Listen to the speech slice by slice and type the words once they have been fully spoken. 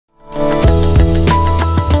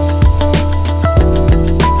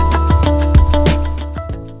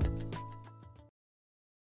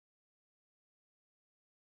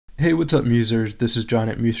Hey, what's up, Musers? This is John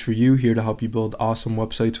at Muse for You, here to help you build awesome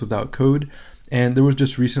websites without code. And there was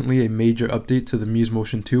just recently a major update to the Muse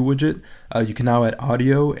Motion 2 widget. You can now add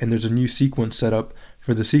audio, and there's a new sequence set up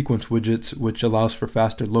for the sequence widgets, which allows for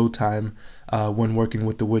faster load time when working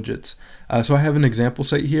with the widgets. So I have an example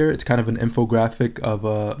site here. It's kind of an infographic of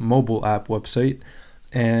a mobile app website.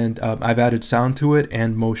 And I've added sound to it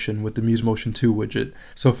and motion with the Muse Motion 2 widget.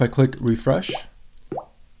 So if I click refresh,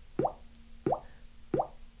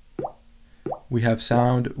 we have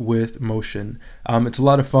sound with motion. It's a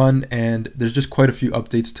lot of fun, and there's just quite a few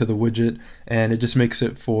updates to the widget, and it just makes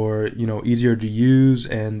it for easier to use,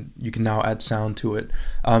 and you can now add sound to it.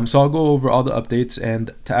 So I'll go over all the updates,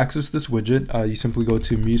 and to access this widget, you simply go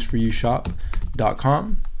to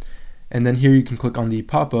museforyoushop.com. And then here you can click on the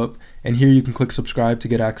pop-up, and here you can click subscribe to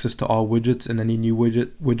get access to all widgets and any new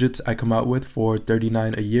widgets I come out with for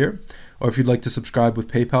 $39 a year. Or if you'd like to subscribe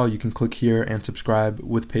with PayPal, you can click here and subscribe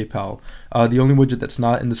with PayPal. The only widget that's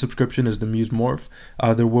not in the subscription is the Muse Morph.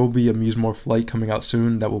 There will be a Muse Morph Lite coming out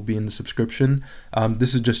soon that will be in the subscription.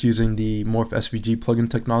 This is just using the Morph SVG plugin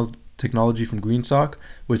technology from GreenSock,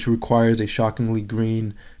 which requires a shockingly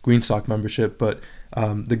green GreenSock membership, but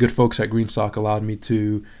the good folks at GreenSock allowed me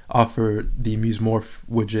to offer the Muse Morph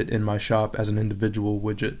widget in my shop as an individual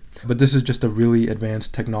widget. But this is just a really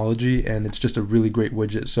advanced technology, and it's just a really great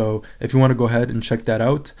widget. So if you want to go ahead and check that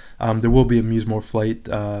out, there will be a Muse Morph Lite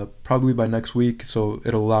probably by next week. So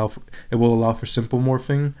it will allow for simple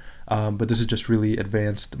morphing, but this is just really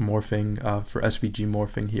advanced morphing for SVG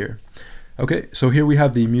morphing here. Okay, so here we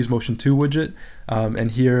have the Muse Motion 2 widget,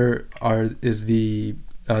 and here is the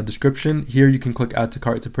description. Here you can click add to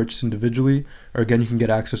cart to purchase individually, or again you can get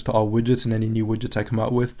access to all widgets and any new widgets I come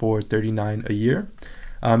out with for $39 a year.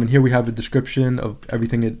 And here we have a description of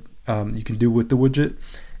everything you can do with the widget.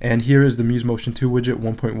 And here is the Muse Motion 2 widget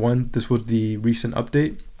 1.1. This was the recent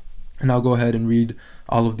update, and I'll go ahead and read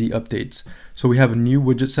all of the updates. So we have a new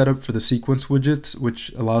widget setup for the sequence widgets,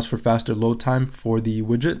 which allows for faster load time for the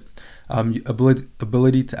widget.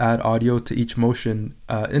 Ability to add audio to each motion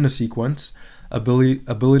in a sequence.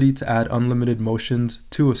 Ability to add unlimited motions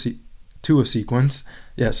to a sequence.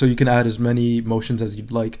 Yeah, so you can add as many motions as you'd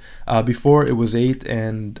like. Before it was 8,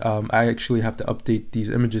 and I actually have to update these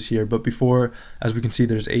images here, but before, as we can see,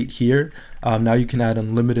 there's 8 here. Now you can add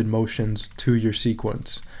unlimited motions to your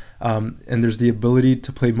sequence. And there's the ability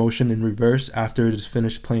to play motion in reverse after it is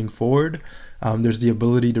finished playing forward. There's the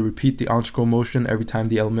ability to repeat the on-scroll motion every time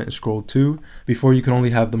the element is scrolled to. Before, you can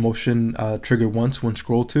only have the motion trigger once when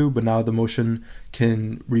scrolled to, but now the motion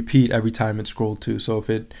can repeat every time it's scrolled to. So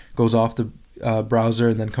if it goes off the browser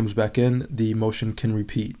and then comes back in, the motion can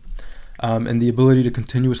repeat. And the ability to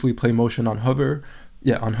continuously play motion on hover.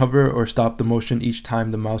 Or stop the motion each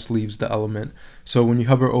time the mouse leaves the element. So when you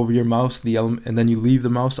hover over your mouse, the element, and then you leave the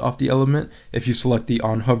mouse off the element, if you select the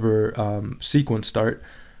on hover sequence start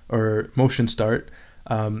or motion start,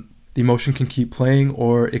 the motion can keep playing,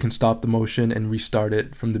 or it can stop the motion and restart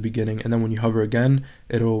it from the beginning. And then when you hover again,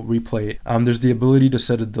 it'll replay it. There's the ability to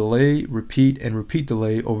set a delay, repeat, and repeat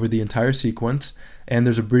delay over the entire sequence. And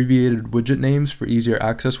there's abbreviated widget names for easier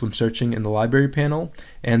access when searching in the library panel.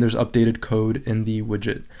 And there's updated code in the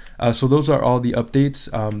widget. So those are all the updates,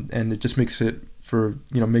 and it just makes it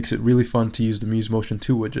really fun to use the Muse Motion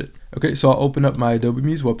 2 widget. Okay, so I'll open up my Adobe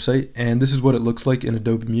Muse website, and this is what it looks like in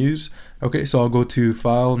Adobe Muse. Okay, so I'll go to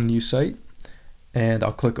File, New Site, and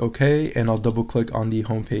I'll click OK, and I'll double click on the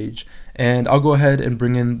home page. And I'll go ahead and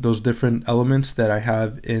bring in those different elements that I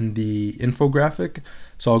have in the infographic.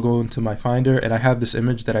 So I'll go into my Finder, and I have this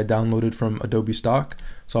image that I downloaded from Adobe Stock.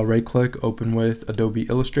 So I'll right click, open with Adobe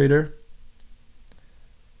Illustrator.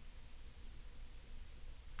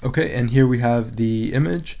 Okay, and here we have the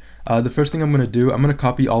image. The first thing I'm going to do, I'm going to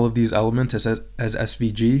copy all of these elements as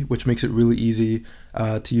SVG, which makes it really easy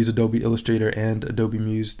to use Adobe Illustrator and Adobe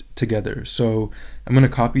Muse together. So I'm going to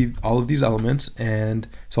copy all of these elements, and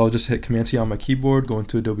so I'll just hit Command-C on my keyboard, go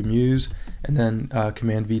into Adobe Muse, and then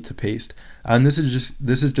Command-V to paste. And this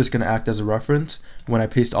is just going to act as a reference. When I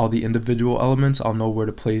paste all the individual elements, I'll know where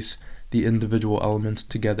to place the individual elements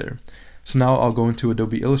together. So now I'll go into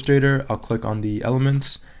Adobe Illustrator, I'll click on the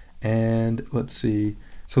elements, and let's see.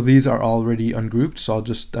 So these are already ungrouped, so I'll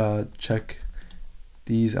just check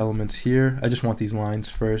these elements here. I just want these lines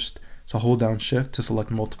first. So I'll hold down Shift to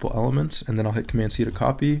select multiple elements, and then I'll hit Command-C to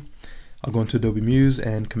copy. I'll go into Adobe Muse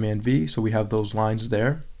and Command-V, so we have those lines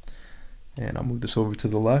there. And I'll move this over to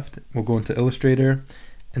the left. We'll go into Illustrator,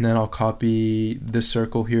 and then I'll copy this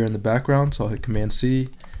circle here in the background. So I'll hit Command-C,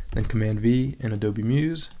 then Command-V in Adobe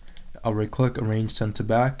Muse. I'll right click, arrange send to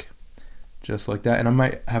back, just like that. And I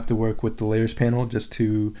might have to work with the layers panel just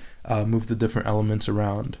to move the different elements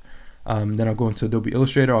around. Then I'll go into Adobe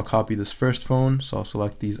Illustrator, I'll copy this first phone, so I'll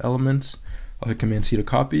select these elements, I'll hit Command C to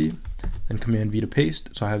copy, then Command V to paste,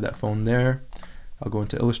 so I have that phone there. I'll go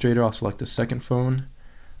into Illustrator, I'll select the second phone,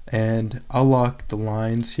 and I'll lock the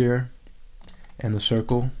lines here and the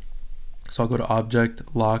circle. So I'll go to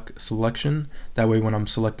Object, Lock, Selection. That way when I'm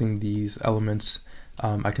selecting these elements,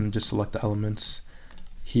 I can just select the elements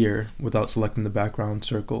here without selecting the background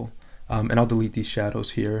circle. And I'll delete these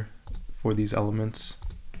shadows here for these elements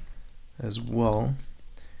as well.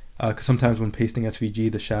 Because sometimes when pasting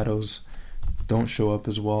SVG, the shadows don't show up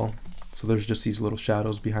as well. So there's just these little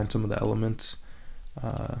shadows behind some of the elements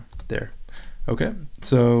there. Okay,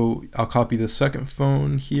 so I'll copy the second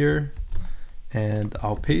phone here and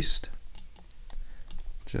I'll paste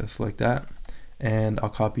just like that. And I'll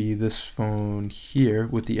copy this phone here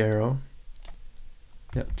with the arrow.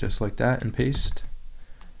 Yep, just like that, and paste.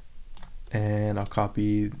 And I'll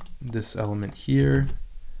copy this element here,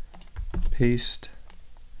 paste,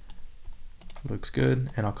 looks good.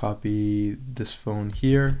 And I'll copy this phone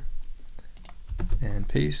here and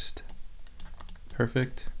paste,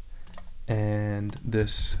 perfect. And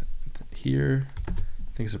this here,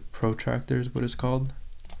 I think it's a protractor is what it's called.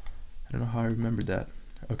 I don't know how I remembered that.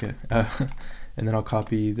 Okay, and then I'll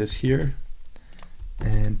copy this here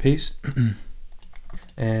and paste.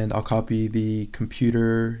 And I'll copy the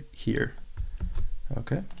computer here,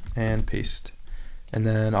 okay, and paste. And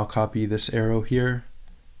then I'll copy this arrow here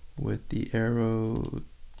with the arrow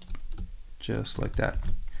just like that,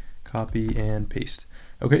 copy and paste.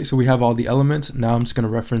 Okay, so we have all the elements. Now I'm just going to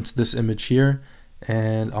reference this image here,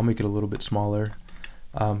 and I'll make it a little bit smaller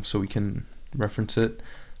so we can reference it.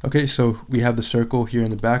 Okay, so we have the circle here in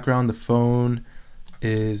the background. The phone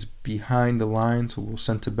is behind the line, so we'll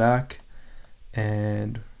center back,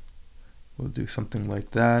 and we'll do something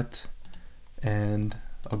like that. And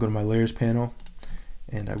I'll go to my layers panel,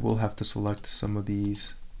 and I will have to select some of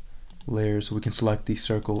these layers so we can select the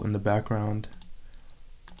circle in the background.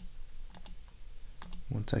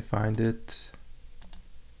 Once I find it,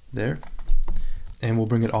 there, and we'll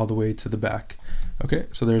bring it all the way to the back. Okay,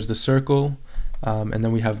 so there's the circle, and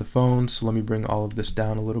then we have the phones. So let me bring all of this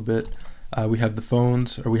down a little bit. We have the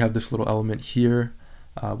phones, or we have this little element here.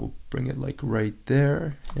 We'll bring it like right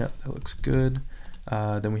there. Yeah, that looks good.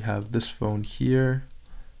 Then we have this phone here,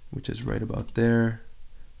 which is right about there.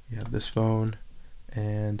 We have this phone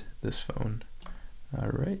and this phone. All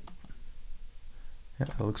right. Yeah,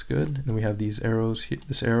 that looks good. And then we have these arrows here,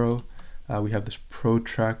 this arrow. We have this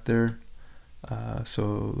protractor.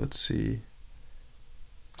 So let's see.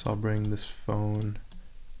 So I'll bring this phone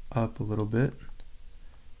up a little bit.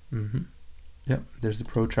 Yep, there's the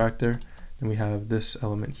protractor. Then we have this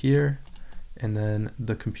element here, and then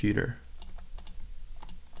the computer.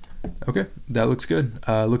 Okay, that looks good.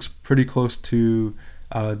 Looks pretty close to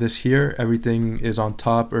this here. Everything is on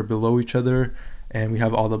top or below each other, and we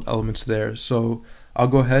have all the elements there. So I'll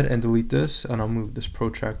go ahead and delete this, and I'll move this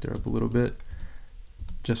protractor up a little bit,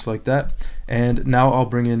 just like that. And now I'll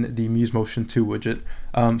bring in the Muse Motion 2 widget.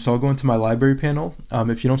 So I'll go into my library panel.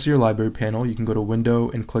 If you don't see your library panel, you can go to Window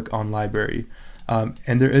and click on Library.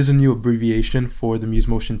 And there is a new abbreviation for the Muse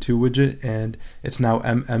Motion 2 widget, and it's now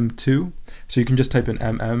MM2. So you can just type in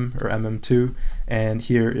MM or MM2, and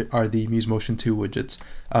here are the Muse Motion 2 widgets.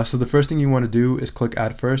 So the first thing you want to do is click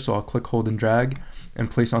Add First. So I'll click, hold, and drag,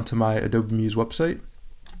 and place onto my Adobe Muse website.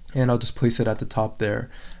 And I'll just place it at the top there.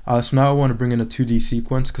 So now I want to bring in a 2D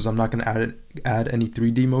sequence because I'm not going to add any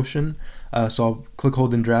 3D motion. So I'll click,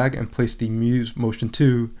 hold, and drag, and place the Muse Motion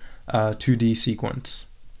 2 2D sequence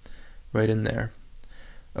right in there.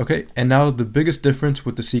 Okay, and now the biggest difference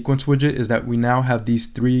with the sequence widget is that we now have these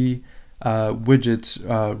three widgets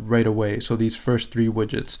right away. So these first three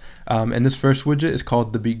widgets. And this first widget is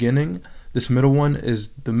called the beginning. This middle one is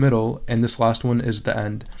the middle, and this last one is the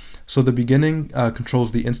end. So the beginning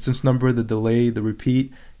controls the instance number, the delay, the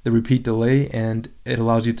repeat delay, and it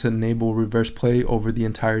allows you to enable reverse play over the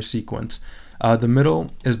entire sequence. The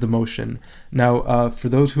middle is the motion. Now, for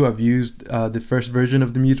those who have used the first version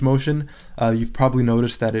of the Muse Motion, you've probably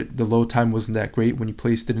noticed that the load time wasn't that great when you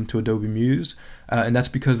placed it into Adobe Muse, and that's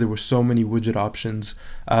because there were so many widget options.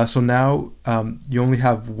 So now you only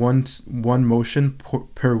have one motion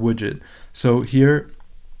per widget. So here,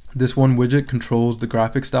 this one widget controls the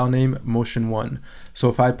graphic style name Motion 1. So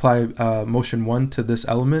if I apply Motion 1 to this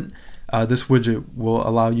element, this widget will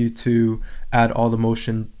allow you to add all the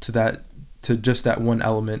motion to just that one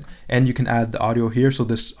element, and you can add the audio here. So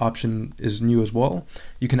this option is new as well.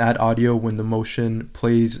 You can add audio when the motion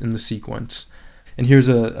plays in the sequence. And here's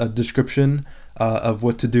a description of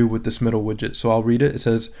what to do with this middle widget. So I'll read it. It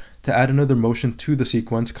says, to add another motion to the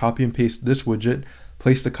sequence, copy and paste this widget,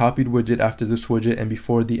 Place the copied widget after this widget and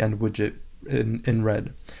before the end widget in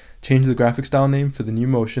red. Change the graphic style name for the new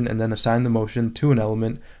motion and then assign the motion to an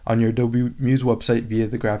element on your Adobe Muse website via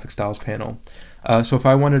the graphic styles panel. So if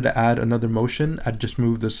I wanted to add another motion, I'd just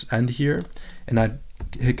move this end here and I'd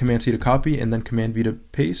hit Command C to copy and then Command V to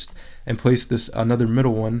paste and place this another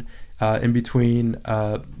middle one in between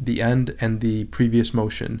the end and the previous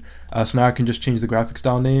motion. So now I can just change the graphic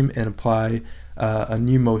style name and apply a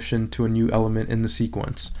new motion to a new element in the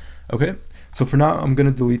sequence. Okay, so for now I'm going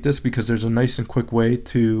to delete this because there's a nice and quick way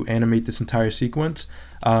to animate this entire sequence.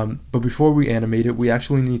 But before we animate it, we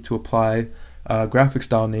actually need to apply graphic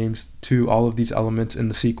style names to all of these elements in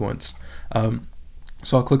the sequence.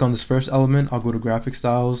 So I'll click on this first element, I'll go to graphic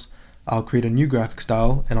styles, I'll create a new graphic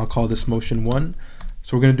style and I'll call this motion 1.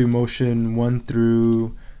 So we're going to do motion 1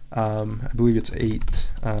 through I believe it's 8.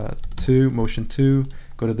 2, motion 2,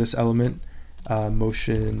 go to this element,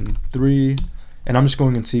 motion 3, and I'm just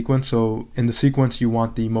going in sequence. So in the sequence you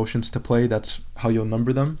want the motions to play, that's how you'll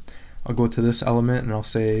number them. I'll go to this element and I'll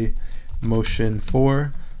say motion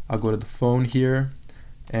 4, I'll go to the phone here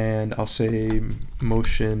and I'll say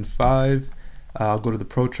motion 5, I'll go to the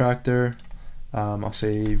protractor, I'll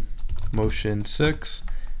say motion 6,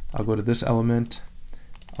 I'll go to this element,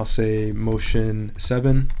 I'll say motion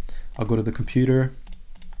 7, I'll go to the computer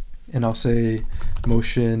and I'll say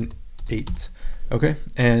motion 8. Okay,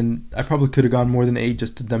 and I probably could have gone more than 8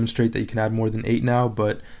 just to demonstrate that you can add more than 8 now,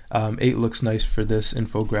 but 8 looks nice for this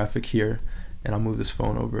infographic here. And I'll move this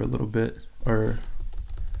phone over a little bit, or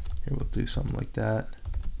here we'll do something like that.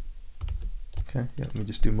 Okay, yeah, let me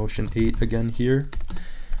just do motion 8 again here.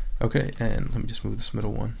 Okay, and let me just move this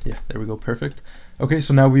middle one. Yeah, there we go, perfect. Okay,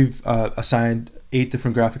 so now we've assigned 8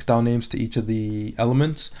 different graphic style names to each of the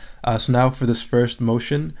elements. So now for this first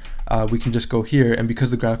motion, we can just go here, and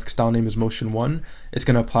because the graphic style name is motion 1, it's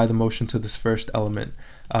going to apply the motion to this first element.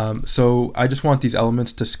 So I just want these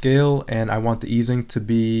elements to scale, and I want the easing to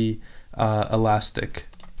be elastic,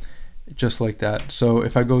 just like that. So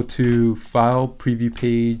if I go to File, Preview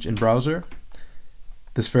Page in Browser,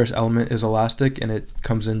 this first element is elastic and it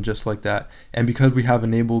comes in just like that. And because we have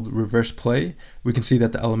enabled reverse play, we can see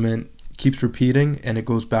that the element keeps repeating and it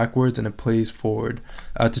goes backwards and it plays forward.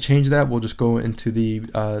 To change that, we'll just go into the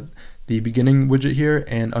beginning widget here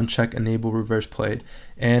and uncheck enable reverse play.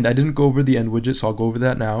 And I didn't go over the end widget, so I'll go over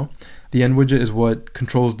that now. The end widget is what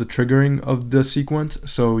controls the triggering of the sequence,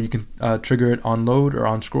 so you can trigger it on load or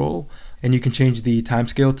on scroll, and you can change the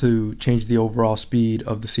timescale to change the overall speed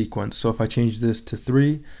of the sequence. So if I change this to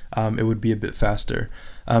 3, it would be a bit faster.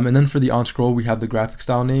 And then for the on scroll, we have the graphic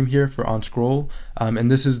style name here for on scroll,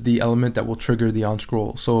 and this is the element that will trigger the on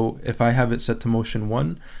scroll. So if I have it set to motion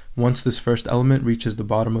 1, once this first element reaches the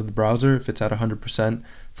bottom of the browser, if it's at 100%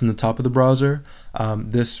 from the top of the browser,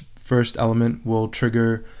 this first element will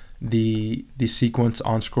trigger the sequence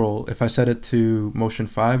on scroll. If I set it to motion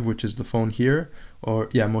 5, which is the phone here, or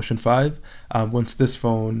yeah, motion 5, once this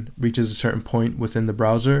phone reaches a certain point within the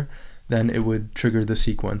browser, then it would trigger the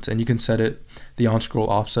sequence, and you can set it the on scroll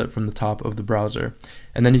offset from the top of the browser,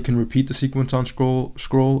 and then you can repeat the sequence on scroll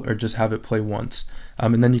or just have it play once,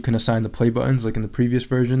 and then you can assign the play buttons like in the previous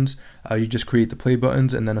versions. You just create the play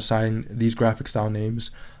buttons and then assign these graphic style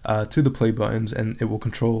names to the play buttons, and it will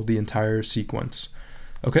control the entire sequence.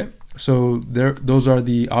 Okay, so those are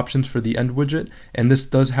the options for the end widget, and this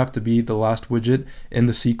does have to be the last widget in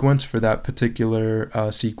the sequence for that particular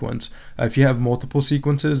sequence. If you have multiple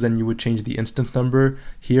sequences, then you would change the instance number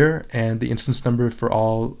here and the instance number for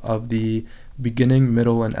all of the beginning,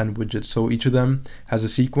 middle, and end widgets. So each of them has a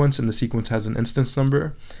sequence, and the sequence has an instance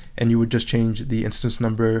number, and you would just change the instance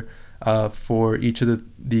number for each of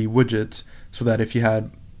the widgets, so that if you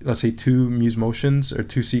had, let's say, 2 Muse motions or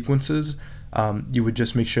 2 sequences, you would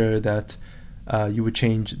just make sure that you would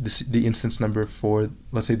change the instance number for,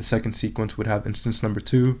 let's say, the second sequence would have instance number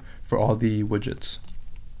 2 for all the widgets.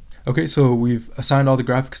 Okay, so we've assigned all the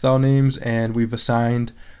graphic style names, and we've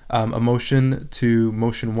assigned a motion to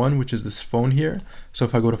motion 1, which is this phone here. So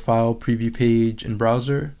if I go to File, Preview Page in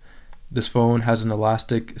Browser, this phone has an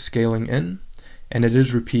elastic scaling in, and it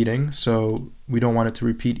is repeating, so we don't want it to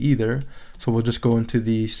repeat either. So we'll just go into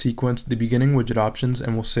the sequence, the beginning widget options,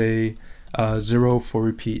 and we'll say 0 for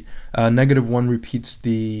repeat. -1 repeats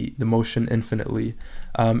the motion infinitely.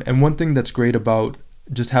 And one thing that's great about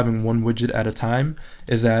just having one widget at a time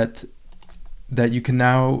is that you can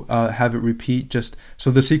now have it repeat just, so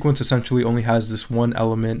the sequence essentially only has this one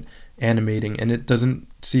element animating, and it doesn't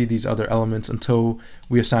see these other elements until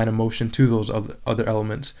we assign a motion to those other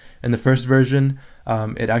elements. In the first version,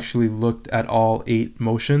 it actually looked at all 8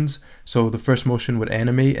 motions, so the first motion would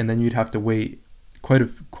animate, and then you'd have to wait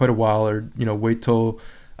quite a while, or wait till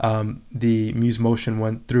the Muse Motion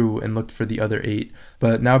went through and looked for the other 8.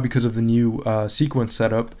 But now, because of the new sequence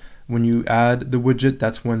setup, when you add the widget,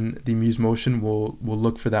 that's when the Muse Motion will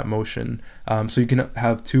look for that motion. So you can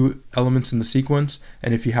have 2 elements in the sequence,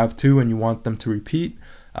 and if you have 2 and you want them to repeat,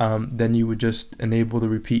 then you would just enable the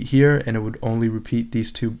repeat here, and it would only repeat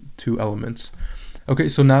these two elements. Okay,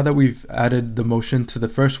 so now that we've added the motion to the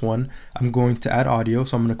first one, I'm going to add audio.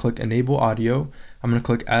 So I'm going to click Enable Audio. I'm going to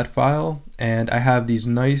click Add File, and I have these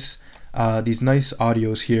nice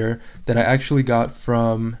audios here that I actually got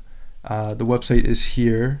from the website is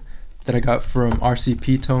here, that I got from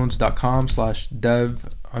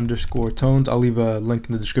rcptones.com/dev_tones. I'll leave a link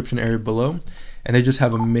in the description area below. And they just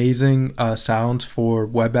have amazing sounds for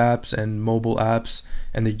web apps and mobile apps,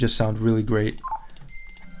 and they just sound really great.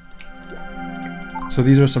 So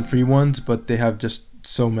these are some free ones, but they have just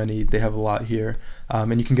so many. They have a lot here,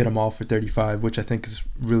 and you can get them all for $35, which I think is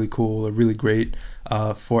really cool or really great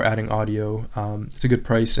for adding audio. It's a good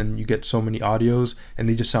price, and you get so many audios, and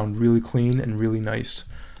they just sound really clean and really nice.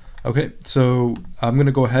 Okay, so I'm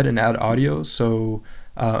gonna go ahead and add audio. So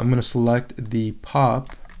I'm gonna select the pop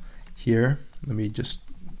here. Let me just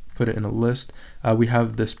put it in a list. We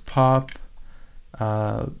have this pop.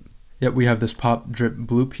 We have this pop drip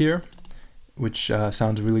bloop here, which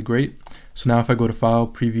sounds really great. So now if I go to File,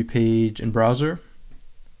 Preview Page in Browser,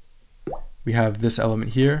 we have this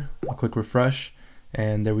element here. I'll click Refresh,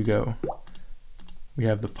 and there we go. We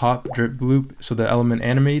have the pop drip bloop. So the element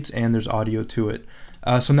animates, and there's audio to it.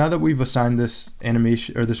 So now that we've assigned this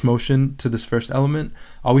animation or this motion to this first element,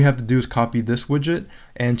 all we have to do is copy this widget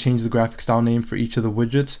and change the graphic style name for each of the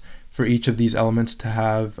widgets for each of these elements to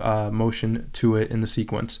have motion to it in the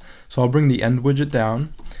sequence. So I'll bring the end widget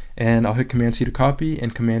down, and I'll hit Command C to copy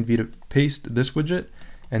and Command V to paste this widget,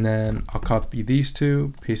 and then I'll copy these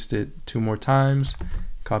 2, paste it 2 more times,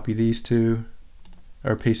 copy these 2,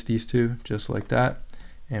 or paste these 2 just like that.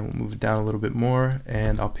 And we'll move it down a little bit more,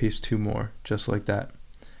 and I'll paste 2 more, just like that.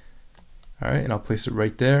 All right, and I'll place it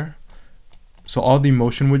right there. So all the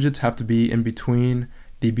motion widgets have to be in between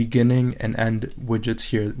the beginning and end widgets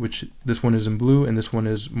here, which this one is in blue, and this one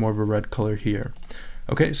is more of a red color here.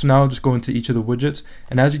 Okay, so now I'll just go into each of the widgets,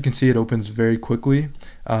 and as you can see, it opens very quickly,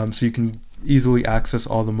 so you can easily access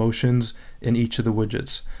all the motions in each of the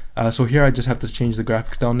widgets. So here I just have to change the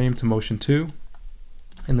graphic style name to Motion 2,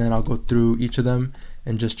 and then I'll go through each of them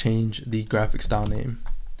and just change the graphic style name,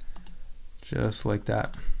 just like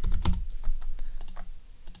that.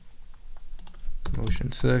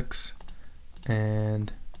 Motion 6,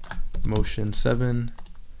 and Motion 7,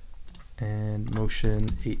 and Motion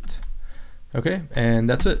 8. Okay, and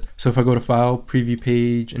that's it. So if I go to File, Preview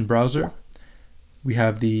Page in Browser, we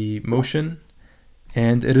have the motion,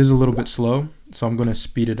 and it is a little bit slow, so I'm going to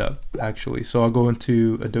speed it up actually. So I'll go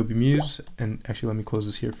into Adobe Muse, and actually let me close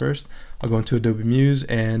this here first. I'll go into Adobe Muse,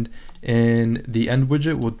 and in the end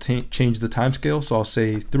widget we'll change the time scale, so I'll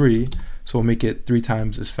say 3, so we'll make it 3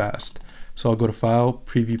 times as fast. So I'll go to File,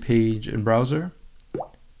 Preview Page in Browser.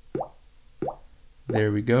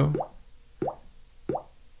 There we go.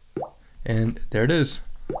 And there it is.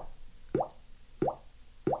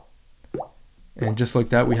 And just like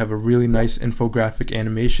that, we have a really nice infographic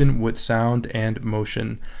animation with sound and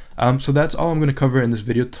motion. So that's all I'm going to cover in this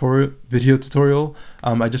video tutorial.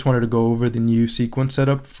 I just wanted to go over the new sequence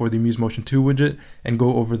setup for the Muse Motion 2 widget and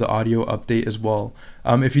go over the audio update as well.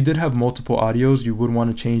 If you did have multiple audios, you would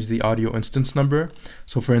want to change the audio instance number.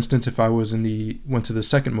 So for instance, if I was went to the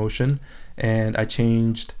second motion and I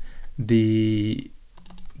changed the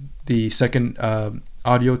second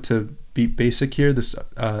audio to Beat Basic here, this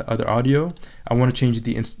other audio, I want to change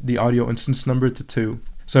the audio instance number to 2.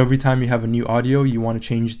 So every time you have a new audio, you want to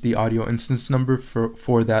change the audio instance number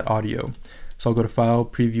for that audio. So I'll go to File,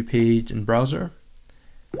 Preview Page in Browser.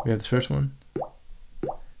 We have this first one.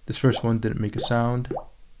 This first one didn't make a sound.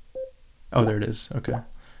 Oh, there it is. Okay.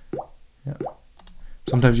 Yeah.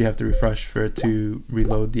 Sometimes you have to refresh for it to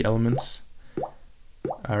reload the elements.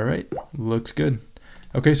 All right, looks good.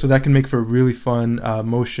 Okay, so that can make for a really fun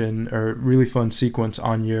motion or really fun sequence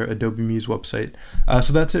on your Adobe Muse website.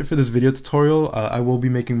 So that's it for this video tutorial. I will be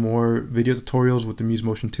making more video tutorials with the Muse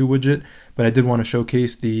Motion 2 widget, but I did want to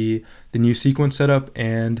showcase the new sequence setup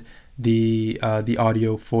and the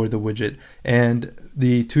audio for the widget. And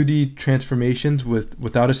the 2D transformations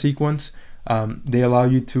without a sequence, they allow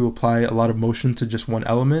you to apply a lot of motion to just one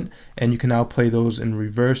element, and you can now play those in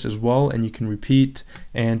reverse as well, and you can repeat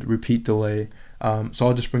and repeat delay. So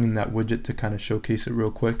I'll just bring in that widget to kind of showcase it real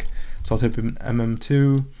quick. So I'll type in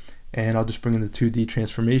MM2, and I'll just bring in the 2D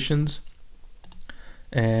transformations.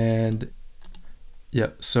 And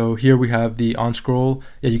Yeah, so here we have the on scroll.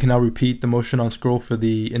 Yeah, you can now repeat the motion on scroll for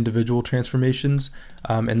the individual transformations,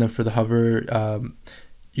 and then for the hover,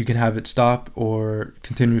 you can have it stop or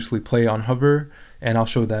continuously play on hover, and I'll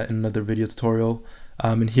show that in another video tutorial.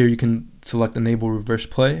 And here you can select enable reverse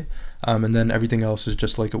play, and then everything else is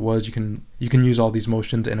just like it was. You can use all these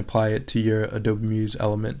motions and apply it to your Adobe Muse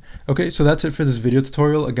element. Okay, so that's it for this video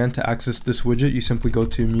tutorial. Again, to access this widget, you simply go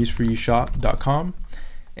to museforyoushop.com.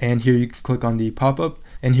 And here you can click on the pop-up,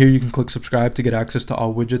 and here you can click subscribe to get access to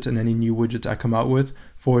all widgets and any new widgets I come out with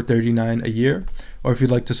for $39 a year. Or if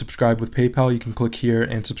you'd like to subscribe with PayPal, you can click here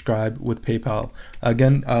and subscribe with PayPal.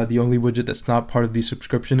 Again, the only widget that's not part of the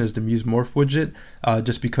subscription is the Muse Morph widget,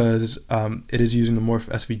 just because it is using the Morph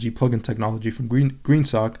SVG plugin technology from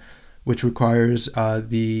GreenSock, which requires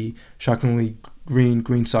the shockingly green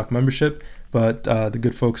GreenSock membership. But the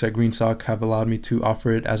good folks at GreenSock have allowed me to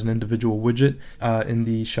offer it as an individual widget in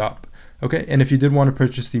the shop. Okay, and if you did want to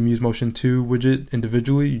purchase the Muse Motion 2 widget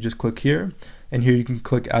individually, you just click here, and here you can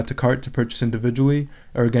click add to cart to purchase individually,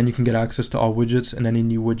 or again, you can get access to all widgets and any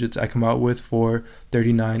new widgets I come out with for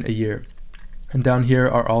 $39 a year. And down here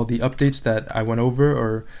are all the updates that I went over,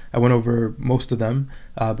 or I went over most of them,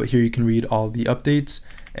 but here you can read all the updates.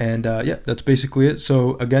 And yeah, that's basically it.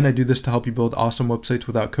 So again, I do this to help you build awesome websites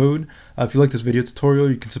without code. If you like this video tutorial,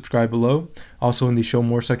 you can subscribe below. Also in the show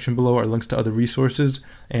more section below are links to other resources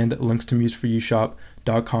and links to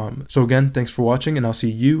museforyoushop.com. So again, thanks for watching, and I'll see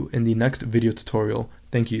you in the next video tutorial.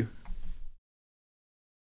 Thank you.